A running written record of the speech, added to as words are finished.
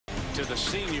to the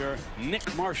senior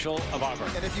Nick Marshall of Auburn.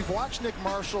 And if you've watched Nick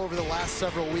Marshall over the last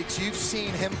several weeks, you've seen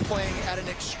him playing at an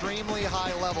extremely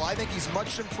high level. I think he's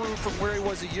much improved from where he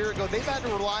was a year ago. They've had to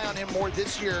rely on him more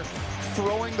this year,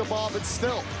 throwing the ball, but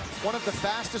still, one of the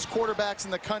fastest quarterbacks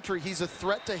in the country. He's a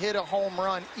threat to hit a home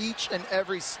run each and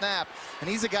every snap. And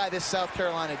he's a guy this South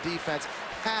Carolina defense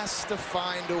has to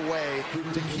find a way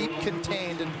to keep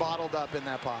contained and bottled up in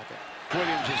that pocket.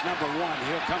 Williams is number one.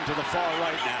 He'll come to the far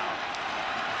right now.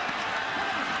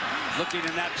 Looking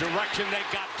in that direction, they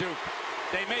got Duke.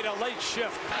 They made a late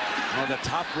shift. One of the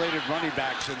top-rated running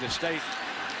backs in the state.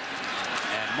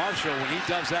 And Marshall, when he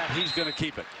does that, he's going to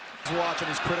keep it. He's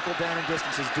watching his critical down and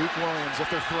distances. Duke Williams,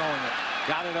 if they're throwing it.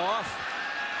 Got it off.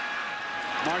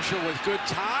 Marshall with good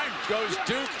time. Goes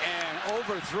Duke and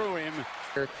overthrew him.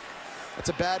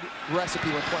 That's a bad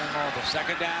recipe when playing Auburn.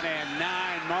 Second down and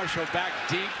 9. Marshall back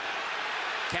deep.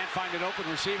 Can't find an open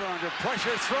receiver under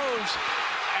pressure. Throws.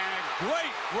 And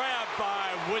great grab by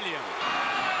Williams.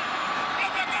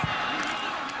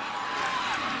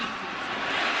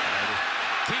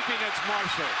 Keeping it's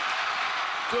Marshall.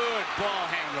 Good ball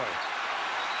handler.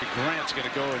 Grant's going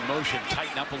to go in motion,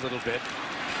 tighten up a little bit.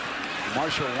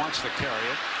 Marshall wants to carry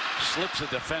it. Slips a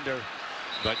defender,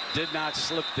 but did not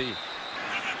slip the...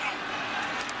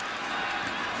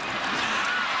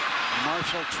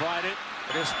 Marshall tried it.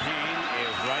 This Payne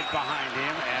is right behind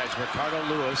him as Ricardo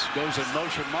Lewis goes in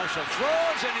motion. Marshall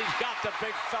throws, and he's got the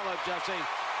big fella, Jesse.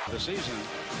 The season.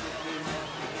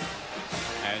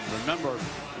 And remember,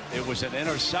 it was an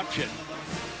interception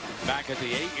back at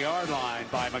the 8-yard line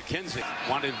by McKenzie.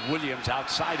 Wanted Williams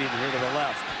outside him here to the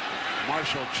left.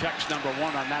 Marshall checks number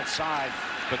one on that side,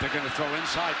 but they're going to throw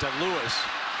inside to Lewis.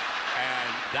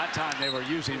 And that time they were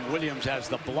using Williams as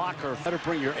the blocker. Better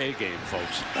bring your A game,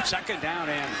 folks. Second down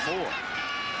and 4.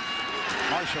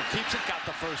 Marshall keeps it, got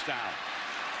the first down.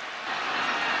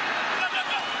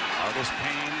 Artis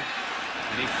Payne,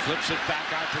 and he flips it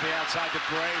back out to the outside to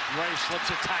Bray. Bray slips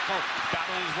a tackle,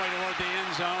 battling his way toward the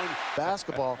end zone.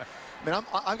 Basketball. I mean,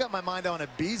 I've got my mind on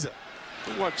Ibiza.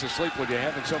 Who wants to sleep when you're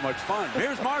having so much fun?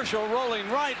 Here's Marshall rolling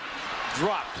right,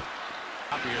 dropped.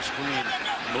 Top of your screen,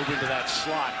 moving to that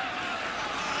slot.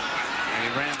 And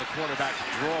he ran the quarterback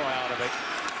draw out of it.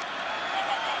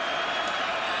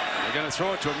 They're going to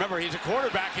throw it to him. Remember, he's a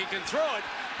quarterback. He can throw it.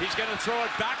 He's going to throw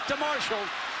it back to Marshall.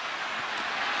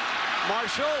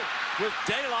 Marshall with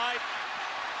daylight.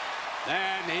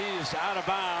 And he's out of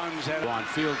bounds. And on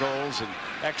field goals and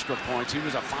extra points. He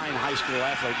was a fine high school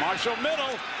athlete. Marshall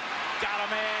middle. Got a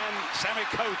man. Sammy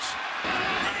Coates.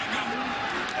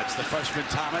 That's the freshman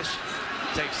Thomas.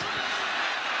 Takes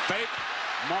fake.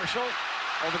 Marshall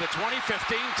over the 20,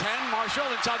 15, 10.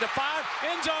 Marshall inside the 5.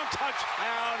 End zone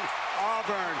touchdown.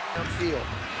 Auburn. Field.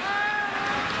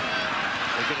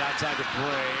 They get outside to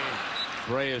Bray.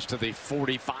 Bray is to the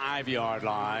 45-yard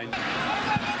line.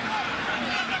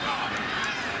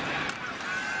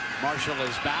 Marshall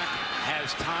is back.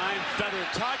 Has time. Feather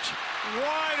touch.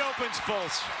 Wide open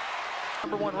Fultz.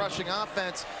 Number one rushing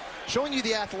offense, showing you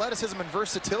the athleticism and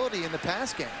versatility in the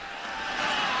pass game.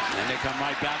 And they come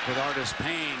right back with Artis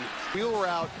Payne. Wheel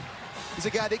route. He's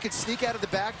a guy they could sneak out of the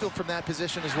backfield from that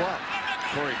position as well.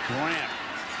 Corey Grant.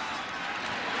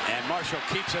 And Marshall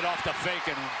keeps it off the fake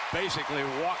and basically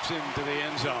walks into the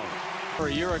end zone. For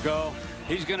a year ago,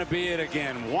 he's going to be it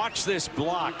again. Watch this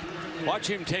block. Watch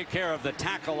him take care of the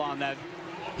tackle on that,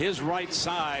 his right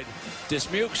side.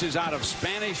 Dismukes is out of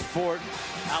Spanish Fort,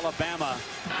 Alabama.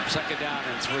 Second down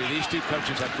and 3. These two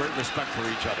coaches have great respect for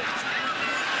each other.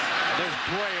 There's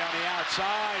Bray on the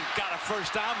outside. Got a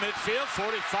first down midfield,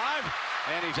 45.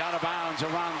 And he's out of bounds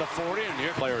around the 40. And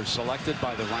here, player selected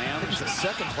by the Rams. He's the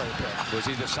second player picked. Was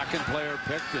he the second player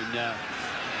picked? And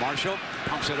Marshall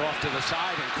pumps it off to the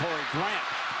side. And Corey Grant.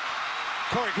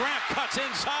 Corey Grant cuts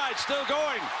inside, still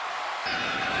going.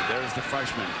 And there's the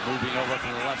freshman moving over to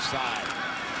the left side.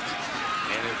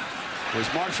 And it was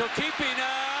Marshall keeping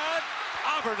it.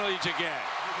 Auburn leads again.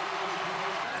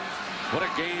 What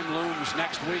a game looms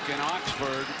next week in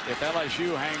Oxford if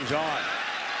LSU hangs on.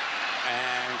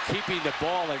 And keeping the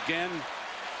ball again.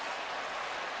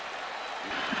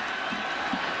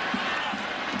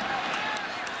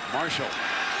 Marshall.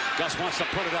 Gus wants to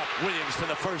put it up. Williams for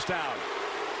the first down.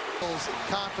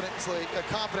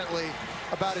 Confidently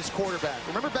about his quarterback.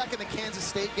 Remember back in the Kansas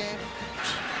State game?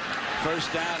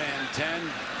 First down and 10.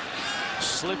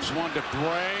 Slips one to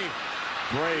Bray.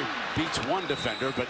 Bray beats one defender, but